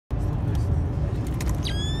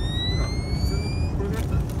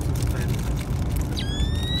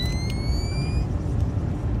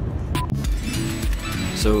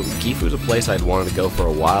So Gifu is a place I'd wanted to go for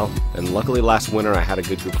a while, and luckily last winter I had a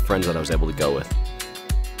good group of friends that I was able to go with.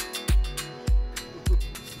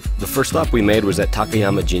 The first stop we made was at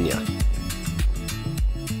Takayama Jinya.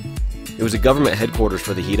 It was a government headquarters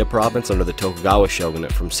for the Hida province under the Tokugawa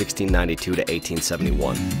shogunate from 1692 to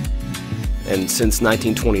 1871. And since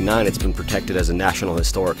 1929 it's been protected as a National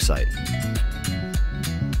Historic Site.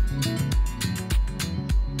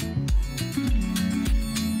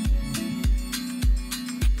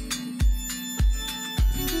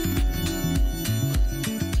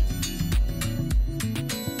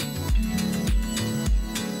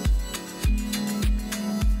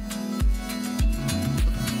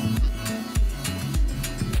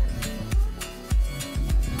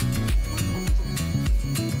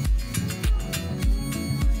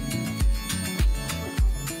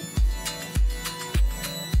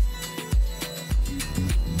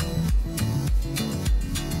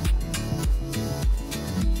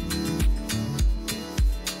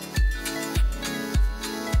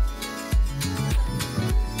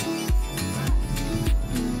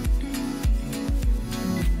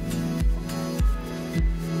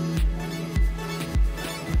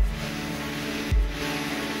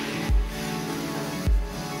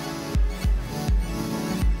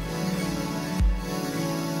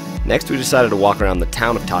 Next, we decided to walk around the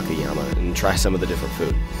town of Takayama and try some of the different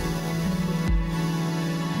food.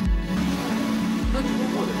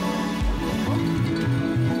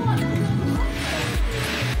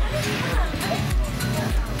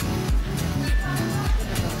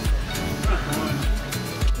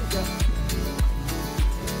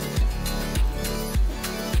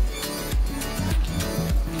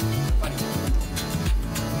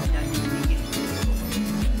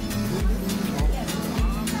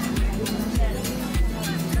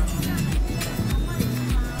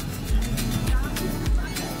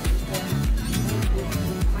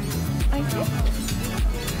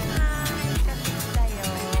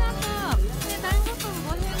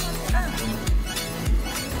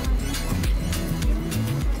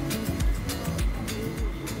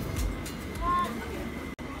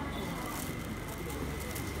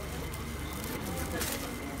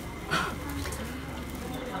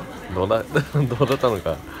どうだったの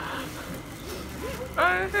か。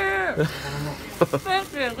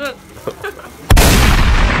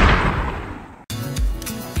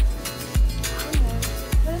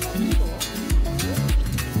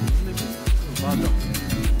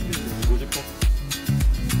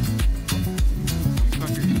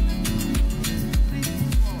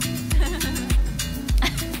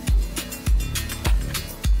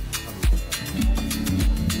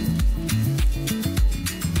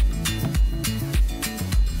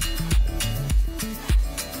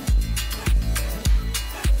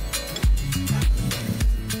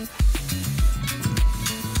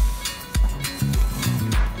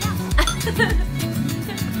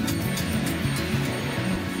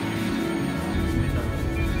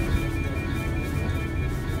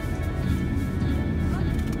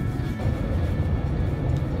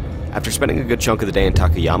After spending a good chunk of the day in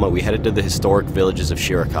Takayama, we headed to the historic villages of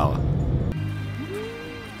Shirakawa.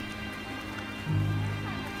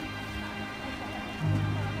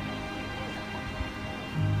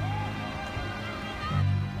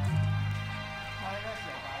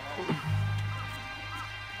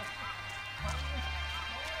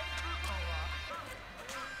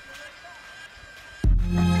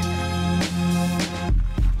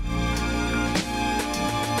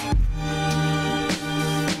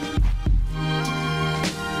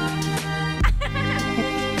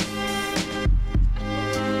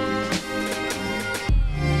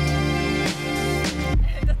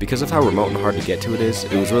 Because of how remote and hard to get to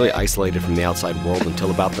it was really isolated from the outside world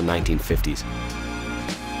until about the 1950s.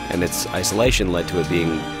 And its isolation led to it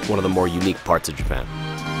being one of the more unique parts of Japan.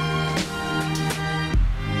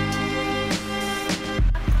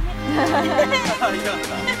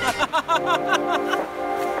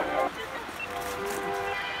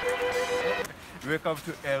 Welcome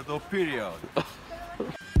to Imperial.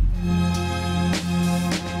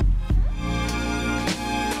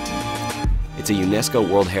 It's a UNESCO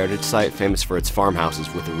World Heritage Site famous for its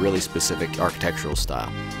farmhouses with a really specific architectural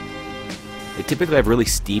style. They typically have really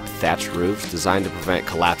steep thatched roofs designed to prevent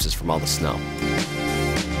collapses from all the snow.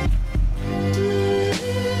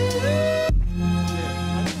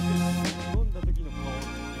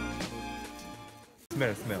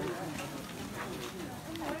 Smell.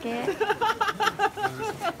 Okay.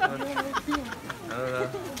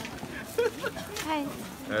 Hi.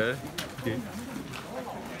 Okay.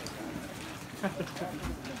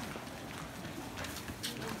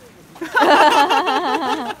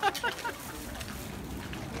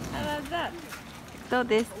 どう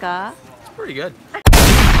ですか？ It's pretty good.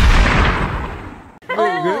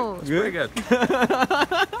 Oh, It's pretty good.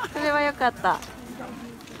 それは良かった。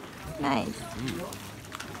Nice.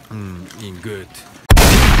 In good.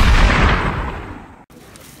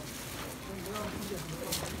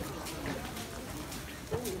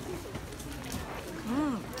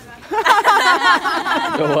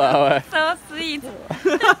 おい So sweet.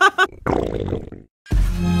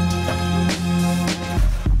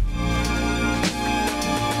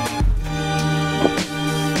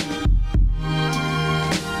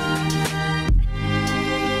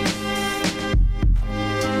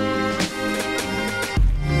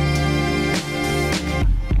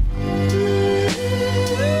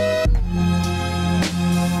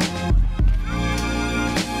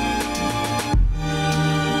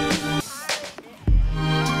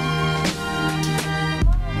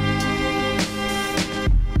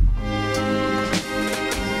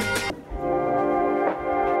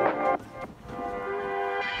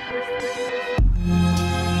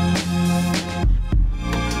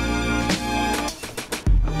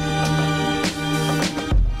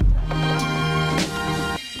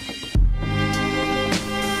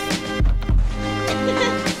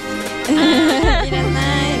 い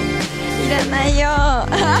らないよ。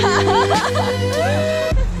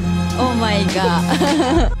Oh my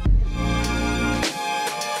god.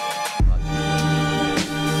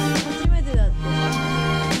 初めてだって。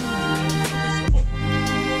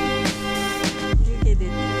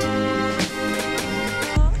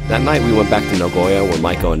That night we went back to Nagoya where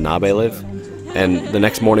Maiko and Nabe live, and the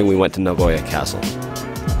next morning we went to Nagoya Castle.